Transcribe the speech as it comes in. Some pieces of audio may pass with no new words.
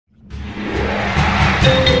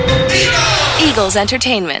Eagles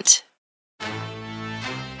Entertainment.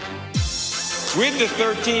 With the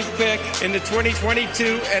 13th pick in the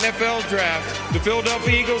 2022 NFL Draft, the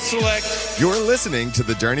Philadelphia Eagles select. You're listening to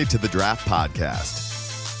the Journey to the Draft podcast.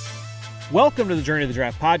 Welcome to the Journey to the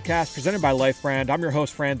Draft podcast, presented by Life Brand. I'm your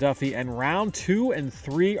host, Fran Duffy, and round 2 and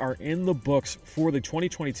 3 are in the books for the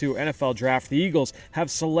 2022 NFL Draft. The Eagles have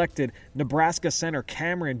selected Nebraska center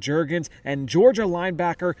Cameron Jurgens and Georgia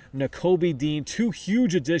linebacker Nakobe Dean, two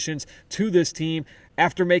huge additions to this team.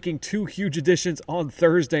 After making two huge additions on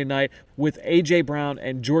Thursday night with A.J. Brown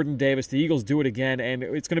and Jordan Davis, the Eagles do it again, and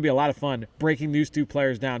it's going to be a lot of fun breaking these two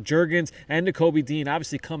players down. Jurgens and Nakobe Dean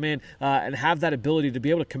obviously come in and have that ability to be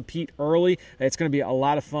able to compete early. It's going to be a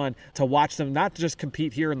lot of fun to watch them not just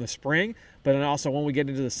compete here in the spring, but then also when we get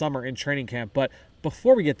into the summer in training camp. But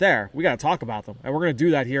before we get there, we got to talk about them. And we're going to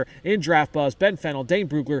do that here in Draft Buzz. Ben Fennell, Dane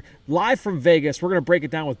Brugler, live from Vegas. We're going to break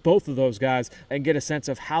it down with both of those guys and get a sense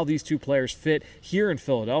of how these two players fit here in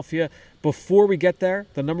Philadelphia. Before we get there,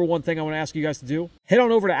 the number one thing I want to ask you guys to do, head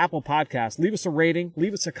on over to Apple Podcasts. Leave us a rating.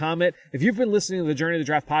 Leave us a comment. If you've been listening to the Journey to the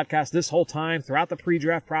Draft podcast this whole time, throughout the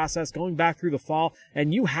pre-draft process, going back through the fall,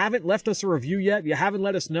 and you haven't left us a review yet, you haven't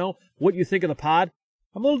let us know what you think of the pod,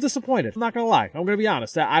 I'm a little disappointed. I'm not going to lie. I'm going to be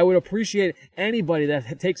honest. I would appreciate anybody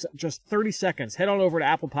that takes just 30 seconds. Head on over to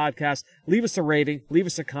Apple Podcasts. Leave us a rating. Leave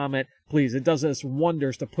us a comment. Please. It does us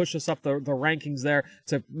wonders to push us up the rankings there,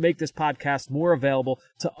 to make this podcast more available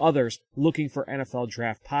to others looking for NFL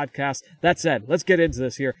Draft podcasts. That said, let's get into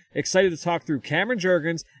this here. Excited to talk through Cameron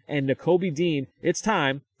Jurgens and Nakobe Dean. It's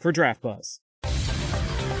time for Draft Buzz.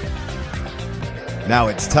 Now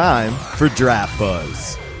it's time for Draft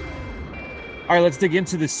Buzz. All right, let's dig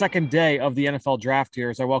into the second day of the NFL Draft here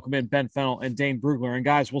as I welcome in Ben Fennell and Dane Brugler. And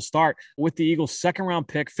guys, we'll start with the Eagles' second-round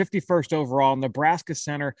pick, 51st overall, Nebraska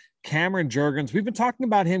center Cameron Jurgens. We've been talking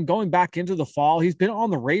about him going back into the fall. He's been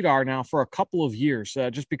on the radar now for a couple of years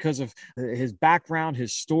just because of his background,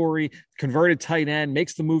 his story. Converted tight end,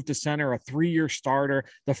 makes the move to center, a 3-year starter,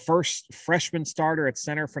 the first freshman starter at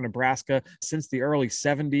center for Nebraska since the early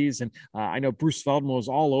 70s. And I know Bruce Feldman was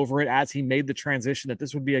all over it as he made the transition that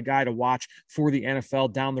this would be a guy to watch for the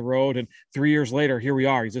NFL down the road. And 3 years later, here we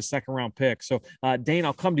are. He's a second-round pick. So, Dane,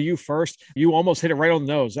 I'll come to you first. You almost hit it right on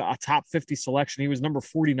the nose, a top 50 selection. He was number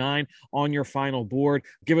 49 on your final board.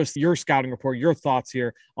 Give us your scouting report, your thoughts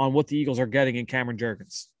here on what the Eagles are getting in Cameron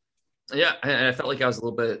Jurgens. Yeah, and I felt like I was a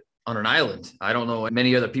little bit on an island. I don't know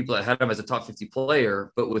many other people that had him as a top 50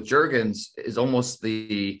 player, but with Jurgens is almost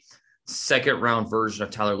the second round version of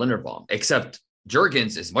Tyler Linderbaum, except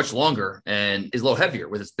Jurgens is much longer and is a little heavier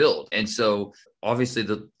with his build. And so obviously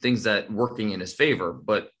the things that working in his favor,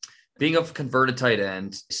 but being a converted tight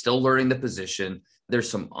end, still learning the position, there's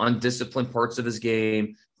some undisciplined parts of his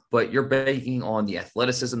game, but you're banking on the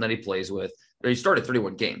athleticism that he plays with. He started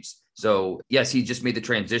 31 games. So yes, he just made the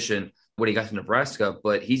transition when he got to Nebraska,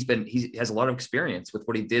 but he has a lot of experience with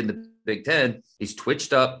what he did in the Big Ten. He's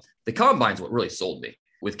twitched up. The combine's what really sold me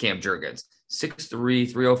with Cam Jurgens.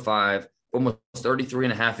 6'3", 305, almost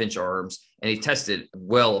 33.5-inch arms, and he tested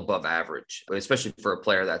well above average, especially for a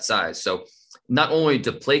player that size. So not only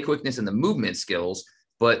the play quickness and the movement skills,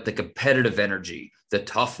 but the competitive energy, the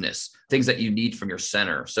toughness, things that you need from your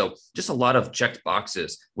center. So just a lot of checked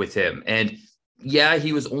boxes with him. And yeah,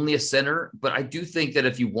 he was only a center, but I do think that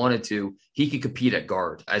if you wanted to, he could compete at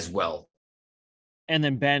guard as well. And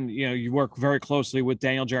then, Ben, you work very closely with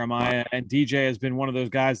Daniel Jeremiah, and DJ has been one of those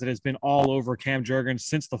guys that has been all over Cam Jurgens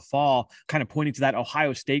since the fall, kind of pointing to that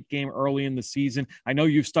Ohio State game early in the season. I know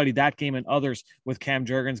you've studied that game and others with Cam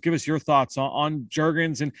Jurgens. Give us your thoughts on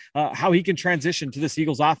Jurgens and how he can transition to this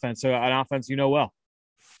Eagles offense, an offense you know well.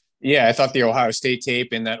 Yeah, I thought the Ohio State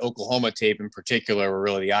tape and that Oklahoma tape in particular were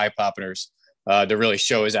really the eye-poppers to really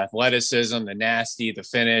show his athleticism, the nasty, the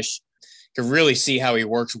finish. Could really see how he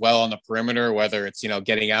works well on the perimeter, whether it's,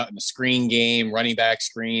 getting out in the screen game, running back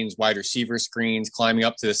screens, wide receiver screens, climbing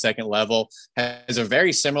up to the second level. Has a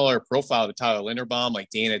very similar profile to Tyler Linderbaum, like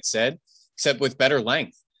Dane had said, except with better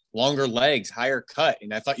length, longer legs, higher cut.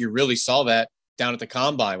 And I thought you really saw that down at the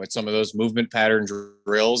combine with some of those movement pattern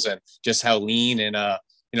drills and just how lean and,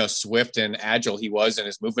 swift and agile he was in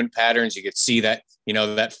his movement patterns. You could see that,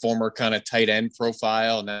 that former kind of tight end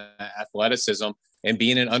profile and that athleticism. And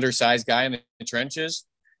being an undersized guy in the trenches,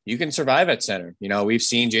 you can survive at center. We've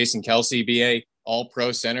seen Jason Kelce be a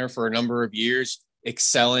all-pro center for a number of years,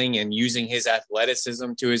 excelling and using his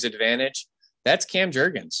athleticism to his advantage. That's Cam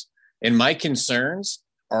Jurgens. And my concerns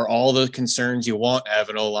are all the concerns you want out of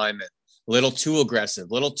an O-lineman. A little too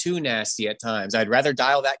aggressive, a little too nasty at times. I'd rather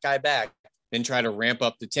dial that guy back than try to ramp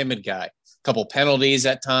up the timid guy. A couple penalties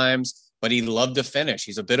at times, but he loved to finish.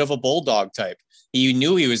 He's a bit of a bulldog type. He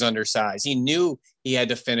knew he was undersized. He knew he had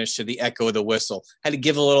to finish to the echo of the whistle, had to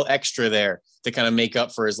give a little extra there to kind of make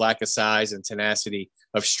up for his lack of size and tenacity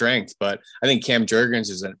of strength. But I think Cam Jurgens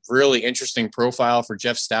is a really interesting profile for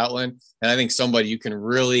Jeff Stoutland. And I think somebody you can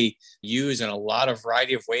really use in a lot of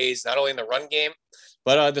variety of ways, not only in the run game,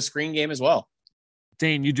 but the screen game as well.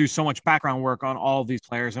 Dane, you do so much background work on all of these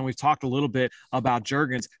players, and we've talked a little bit about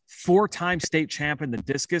Jurgens, 4-time state champ in the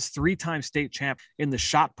discus, 3-time state champ in the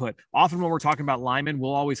shot put. Often when we're talking about linemen,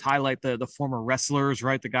 we'll always highlight the former wrestlers,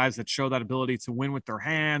 right? The guys that show that ability to win with their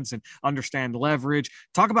hands and understand leverage.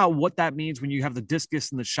 Talk about what that means when you have the discus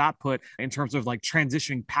and the shot put in terms of like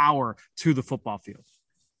transitioning power to the football field.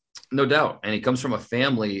 No doubt. And he comes from a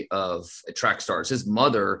family of track stars. His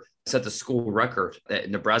mother set the school record at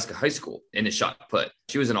Nebraska high school in a shot put.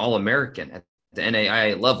 She was an All-American at the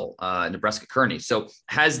NAIA level, Nebraska Kearney. So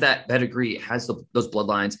has that pedigree, has those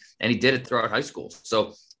bloodlines, and he did it throughout high school.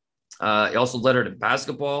 So he also led her to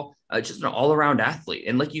basketball, just an all-around athlete.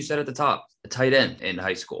 And like you said at the top, a tight end in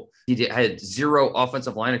high school. He had 0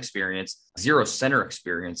 offensive line experience, 0 center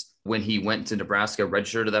experience when he went to Nebraska,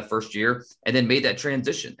 redshirted that first year, and then made that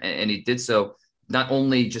transition. And he did so not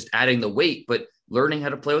only just adding the weight, but learning how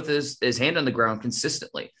to play with his hand on the ground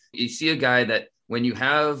consistently. You see a guy that when you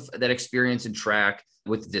have that experience in track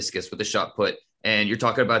with the discus, with the shot put, and you're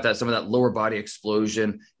talking about some of that lower body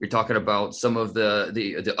explosion. You're talking about some of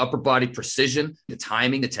the upper body precision, the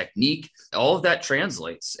timing, the technique, all of that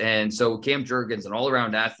translates. And so Cam Jurgens, an all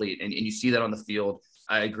around athlete, and you see that on the field.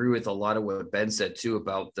 I agree with a lot of what Ben said too,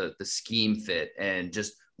 about the scheme fit and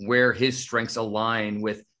just where his strengths align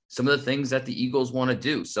with some of the things that the Eagles want to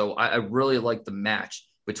do. So I really like the match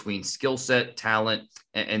between skill set, talent,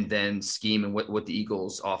 and then scheme and what the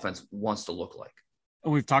Eagles offense wants to look like.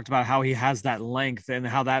 And we've talked about how he has that length and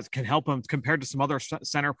how that can help him compared to some other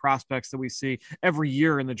center prospects that we see every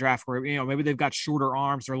year in the draft where, maybe they've got shorter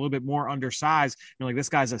arms or a little bit more undersized. Like this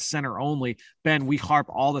guy's a center only. Ben, we harp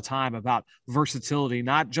all the time about versatility,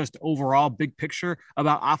 not just overall big picture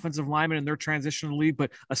about offensive linemen and their transition to league, but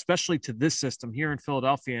especially to this system here in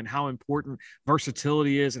Philadelphia and how important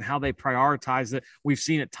versatility is and how they prioritize it. We've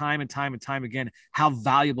seen it time and time and time again, how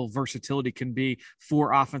valuable versatility can be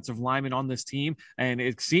for offensive linemen on this team. And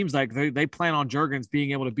it seems like they plan on Jurgens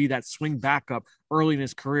being able to be that swing backup early in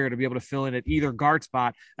his career to be able to fill in at either guard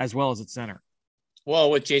spot as well as at center. Well,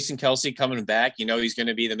 with Jason Kelce coming back, he's going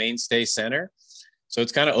to be the mainstay center. So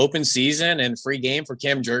it's kind of open season and free game for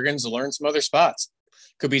Cam Jurgens to learn some other spots.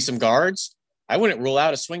 Could be some guards. I wouldn't rule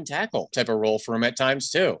out a swing tackle type of role for him at times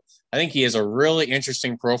too. I think he has a really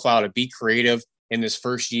interesting profile to be creative in this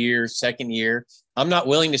first year, second year. I'm not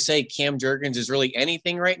willing to say Cam Jurgens is really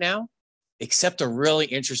anything right now, except a really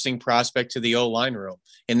interesting prospect to the O-line room.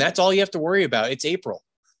 And that's all you have to worry about. It's April.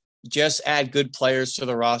 Just add good players to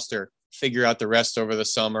the roster, figure out the rest over the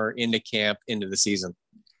summer, into camp, into the season.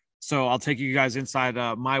 So I'll take you guys inside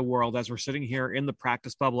my world as we're sitting here in the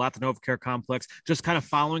practice bubble at the NovaCare Complex, just kind of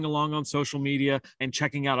following along on social media and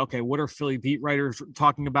checking out, okay, what are Philly beat writers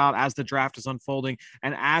talking about as the draft is unfolding?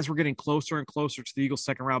 And as we're getting closer and closer to the Eagles'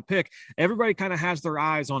 second round pick, everybody kind of has their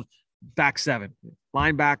eyes on back seven,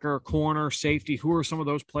 linebacker, corner, safety. Who are some of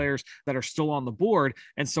those players that are still on the board?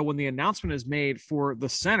 And so when the announcement is made for the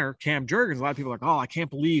center, Cam Jurgens, a lot of people are like, oh, I can't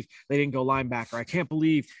believe they didn't go linebacker. I can't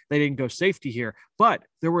believe they didn't go safety here. But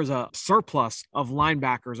there was a surplus of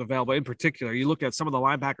linebackers available. In particular, you look at some of the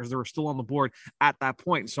linebackers that were still on the board at that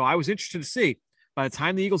point. So I was interested to see, by the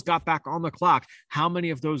time the Eagles got back on the clock, how many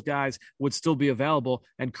of those guys would still be available?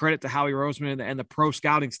 And credit to Howie Roseman and the pro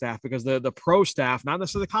scouting staff, because the pro staff, not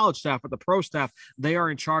necessarily the college staff, but the pro staff, they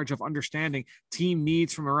are in charge of understanding team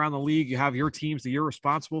needs from around the league. You have your teams that you're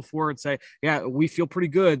responsible for and say, yeah, we feel pretty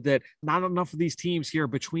good that not enough of these teams here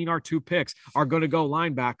between our two picks are going to go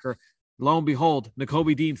linebacker. Lo and behold,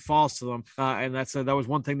 Nakobe Dean falls to them. And that was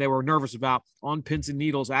one thing they were nervous about on pins and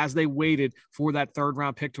needles as they waited for that third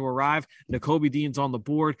round pick to arrive. Nakobe Dean's on the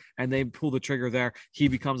board and they pull the trigger there. He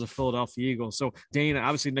becomes a Philadelphia Eagle. So Dane,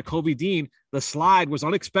 obviously Nakobe Dean, the slide was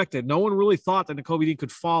unexpected. No one really thought that Nakobe Dean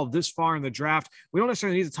could fall this far in the draft. We don't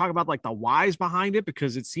necessarily need to talk about like the whys behind it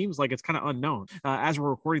because it seems like it's kind of unknown. As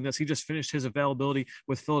we're recording this, he just finished his availability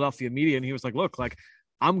with Philadelphia media. And he was like, look,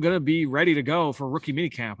 I'm going to be ready to go for rookie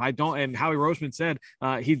minicamp. And Howie Roseman said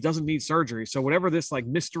he doesn't need surgery. So whatever this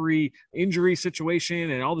mystery injury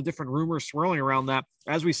situation and all the different rumors swirling around that,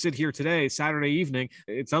 as we sit here today, Saturday evening,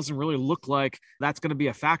 it doesn't really look like that's going to be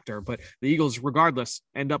a factor. But the Eagles, regardless,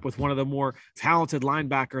 end up with one of the more talented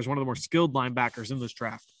linebackers, one of the more skilled linebackers in this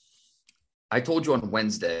draft. I told you on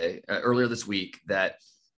Wednesday, earlier this week, that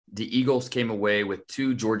the Eagles came away with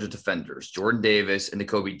two Georgia defenders, Jordan Davis and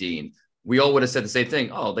Nakobe Dean, we all would have said the same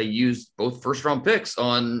thing. Oh, they used both first round picks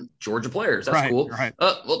on Georgia players. That's cool. Right.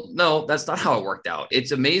 Well, no, that's not how it worked out.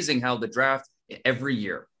 It's amazing how the draft every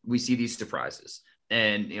year we see these surprises.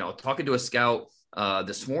 And, talking to a scout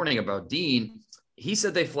this morning about Dean, he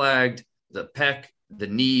said they flagged the pec, the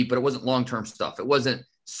knee, but it wasn't long-term stuff. It wasn't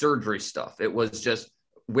surgery stuff. It was just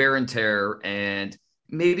wear and tear. And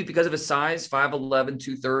maybe because of his size, 5'11",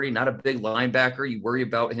 230, not a big linebacker, you worry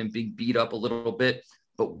about him being beat up a little bit.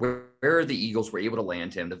 But where the Eagles were able to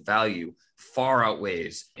land him, the value far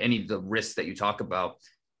outweighs any of the risks that you talk about.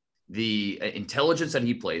 The intelligence that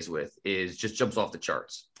he plays with just jumps off the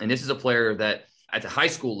charts. And this is a player that at the high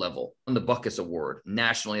school level won the Butkus Award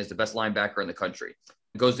nationally as the best linebacker in the country.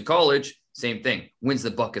 Goes to college, same thing, wins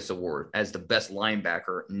the Butkus Award as the best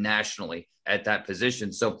linebacker nationally at that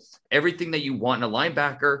position. So everything that you want in a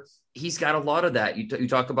linebacker, he's got a lot of that. You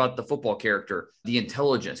talk about the football character, the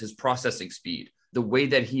intelligence, his processing speed, the way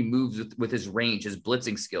that he moves with his range, his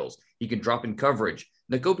blitzing skills. He can drop in coverage.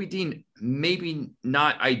 Nakobe Dean, maybe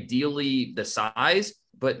not ideally the size,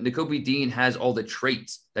 but Nakobe Dean has all the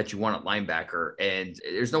traits that you want at linebacker, and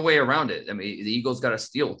there's no way around it. I mean, the Eagles got to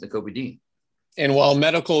steal with Nakobe Dean. And while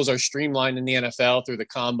medicals are streamlined in the NFL through the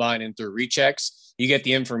combine and through rechecks, you get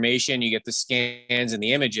the information, you get the scans and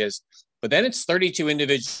the images, but then it's 32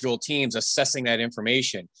 individual teams assessing that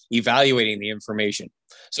information, evaluating the information.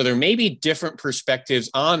 So there may be different perspectives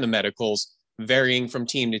on the medicals varying from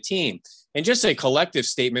team to team. And just a collective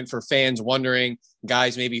statement for fans wondering,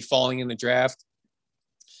 guys maybe falling in the draft,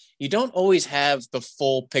 you don't always have the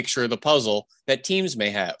full picture of the puzzle that teams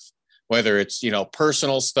may have, whether it's,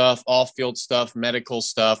 personal stuff, off-field stuff, medical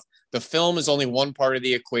stuff. The film is only one part of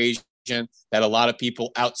the equation that a lot of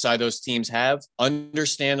people outside those teams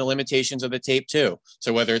understand the limitations of the tape too.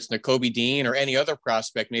 So whether it's Nakobe Dean or any other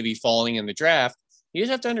prospect maybe falling in the draft, you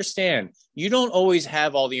just have to understand you don't always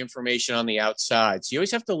have all the information on the outside. So you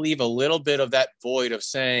always have to leave a little bit of that void of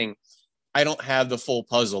saying, I don't have the full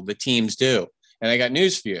puzzle. The teams do. And I got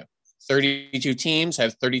news for you. 32 teams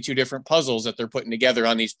have 32 different puzzles that they're putting together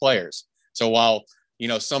on these players. So while,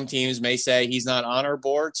 some teams may say he's not on our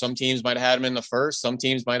board, some teams might have had him in the first, some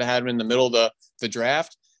teams might have had him in the middle of the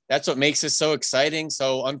draft. That's what makes it so exciting,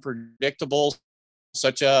 so unpredictable,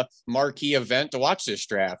 such a marquee event to watch this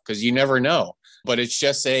draft, because you never know. But it's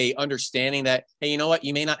just a understanding that, hey, you know what?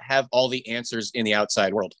 You may not have all the answers in the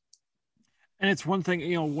outside world. And it's one thing,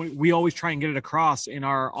 we always try and get it across in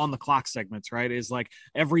our on the clock segments, right? Is like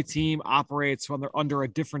every team operates under a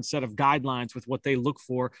different set of guidelines with what they look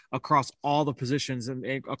for across all the positions and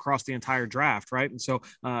across the entire draft, right? And so,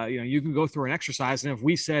 you can go through an exercise. And if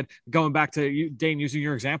we said, going back to you, Dane, using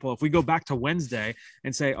your example, if we go back to Wednesday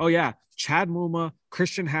and say, oh yeah, Chad Muma,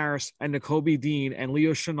 Christian Harris, and Nakobe Dean and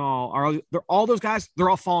Leo Chenal they're all those guys,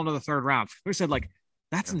 they're all falling to the third round. We said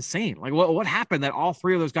that's insane. Like what happened that all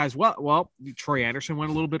three of those guys, well, Troy Anderson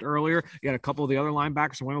went a little bit earlier. You had a couple of the other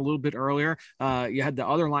linebackers who went a little bit earlier. You had the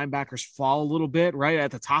other linebackers fall a little bit right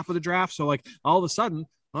at the top of the draft. So all of a sudden,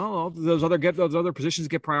 those other positions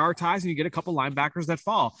get prioritized, and you get a couple linebackers that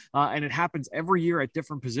fall. And it happens every year at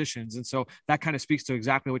different positions. And so that kind of speaks to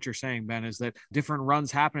exactly what you're saying, Ben, is that different runs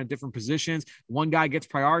happen at different positions. One guy gets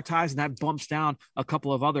prioritized, and that bumps down a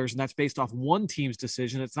couple of others. And that's based off one team's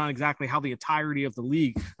decision. It's not exactly how the entirety of the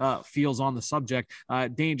league feels on the subject.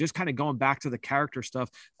 Dane, just kind of going back to the character stuff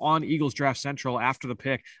on Eagles Draft Central after the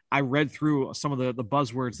pick, I read through some of the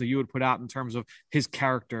buzzwords that you would put out in terms of his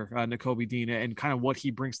character, Nakobe Dean, and kind of what he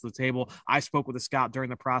brings to the table. I spoke with a scout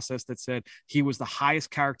during the process that said he was the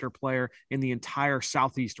highest character player in the entire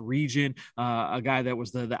Southeast region, a guy that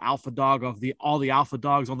was the alpha dog of all the alpha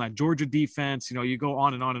dogs on that Georgia defense. You go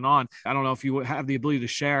on and on and on. I don't know if you have the ability to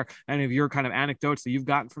share any of your kind of anecdotes that you've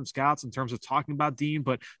gotten from scouts in terms of talking about Dean,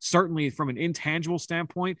 but certainly from an intangible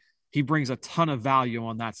standpoint, he brings a ton of value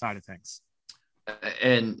on that side of things.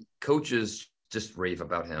 And coaches just rave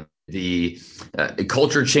about him. The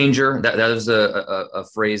culture changer, that was a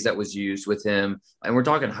phrase that was used with him. And we're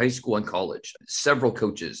talking high school and college. Several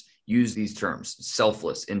coaches use these terms: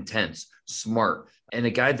 selfless, intense, smart, and a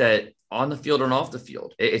guy that on the field and off the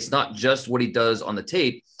field, it's not just what he does on the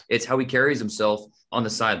tape. It's how he carries himself on the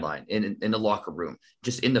sideline, in the locker room,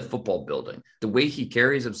 just in the football building. The way he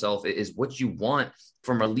carries himself is what you want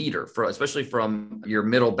from a leader, especially from your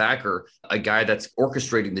middle backer, a guy that's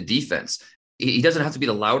orchestrating the defense. He doesn't have to be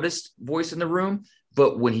the loudest voice in the room,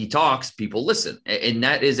 but when he talks, people listen. And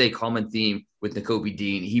that is a common theme with Nakobe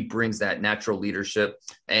Dean. He brings that natural leadership,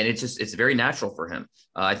 and it's very natural for him.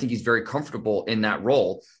 I think he's very comfortable in that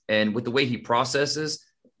role. And with the way he processes,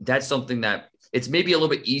 that's something that it's maybe a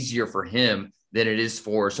little bit easier for him than it is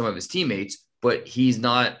for some of his teammates but he's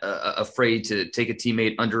not afraid to take a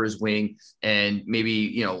teammate under his wing and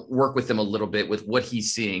maybe, work with them a little bit with what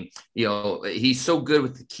he's seeing. He's so good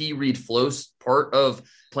with the key read flows part of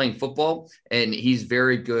playing football, and he's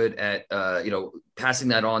very good at, passing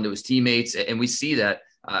that on to his teammates. And we see that.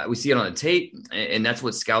 We see it on the tape, and that's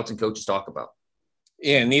what scouts and coaches talk about.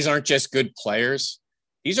 Yeah, and these aren't just good players.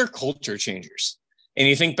 These are culture changers. And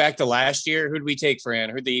you think back to last year, who did we take, Fran?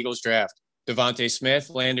 Who'd the Eagles draft? Devontae Smith,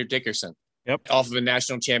 Lander Dickerson. Yep. Off of a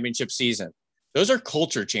national championship season. Those are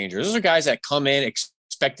culture changers. Those are guys that come in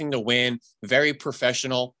expecting to win, very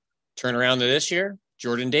professional. Turn around to this year,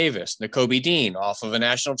 Jordan Davis, Nakobe Dean, off of a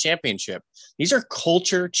national championship. These are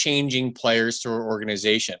culture changing players to our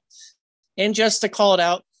organization. And just to call it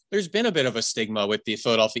out, there's been a bit of a stigma with the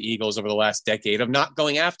Philadelphia Eagles over the last decade of not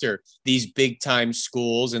going after these big time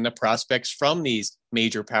schools and the prospects from these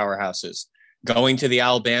major powerhouses, going to the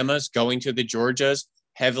Alabamas, going to the Georgias,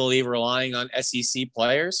 heavily relying on SEC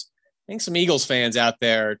players. I think some Eagles fans out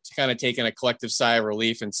there kind of taking a collective sigh of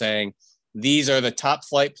relief and saying, these are the top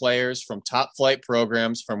flight players from top flight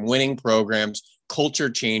programs, from winning programs, culture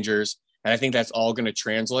changers. And I think that's all going to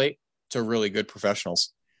translate to really good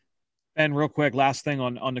professionals. And real quick, last thing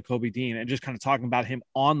on Nakobe Dean, and just kind of talking about him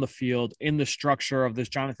on the field in the structure of this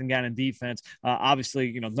Jonathan Gannon defense.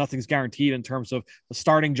 Obviously, nothing's guaranteed in terms of the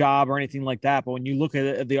starting job or anything like that. But when you look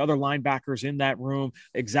at the other linebackers in that room,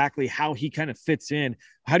 exactly how he kind of fits in,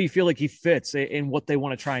 how do you feel like he fits in what they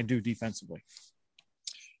want to try and do defensively?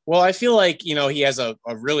 Well, I feel like, he has a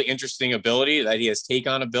really interesting ability, that he has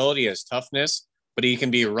take-on ability, has toughness, but he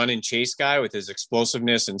can be a run and chase guy with his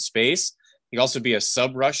explosiveness in space. He can also be a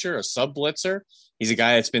sub rusher, a sub blitzer. He's a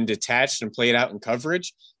guy that's been detached and played out in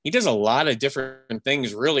coverage. He does a lot of different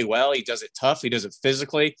things really well. He does it tough. He does it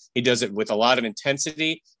physically. He does it with a lot of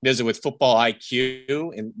intensity. He does it with football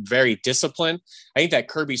IQ and very disciplined. I think that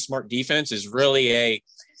Kirby Smart defense is really a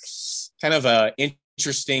kind of a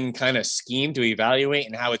interesting kind of scheme to evaluate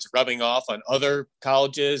and how it's rubbing off on other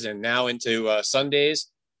colleges and now into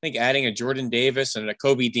Sundays. I think adding a Jordan Davis and a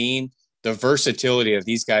Nakobe Dean, the versatility of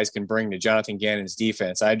these guys can bring to Jonathan Gannon's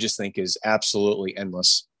defense, I just think is absolutely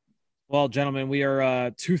endless. Well, gentlemen, we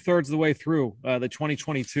are 2/3 of the way through the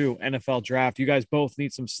 2022 NFL draft. You guys both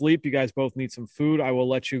need some sleep. You guys both need some food. I will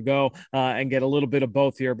let you go and get a little bit of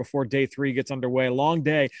both here before day 3 gets underway. A long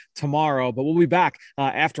day tomorrow, but we'll be back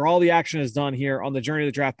after all the action is done here on the Journey to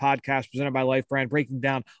the Draft podcast presented by Life Brand, breaking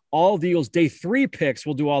down all the Eagles' day 3 picks.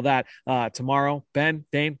 We'll do all that tomorrow. Ben,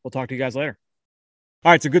 Dane, we'll talk to you guys later.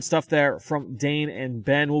 All right, so good stuff there from Dane and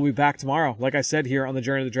Ben. We'll be back tomorrow, like I said, here on the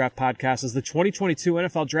Journey to the Draft podcast as the 2022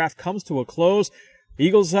 NFL Draft comes to a close.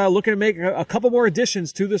 Eagles looking to make a couple more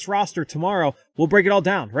additions to this roster tomorrow. We'll break it all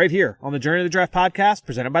down right here on the Journey to the Draft podcast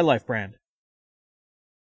presented by Life Brand.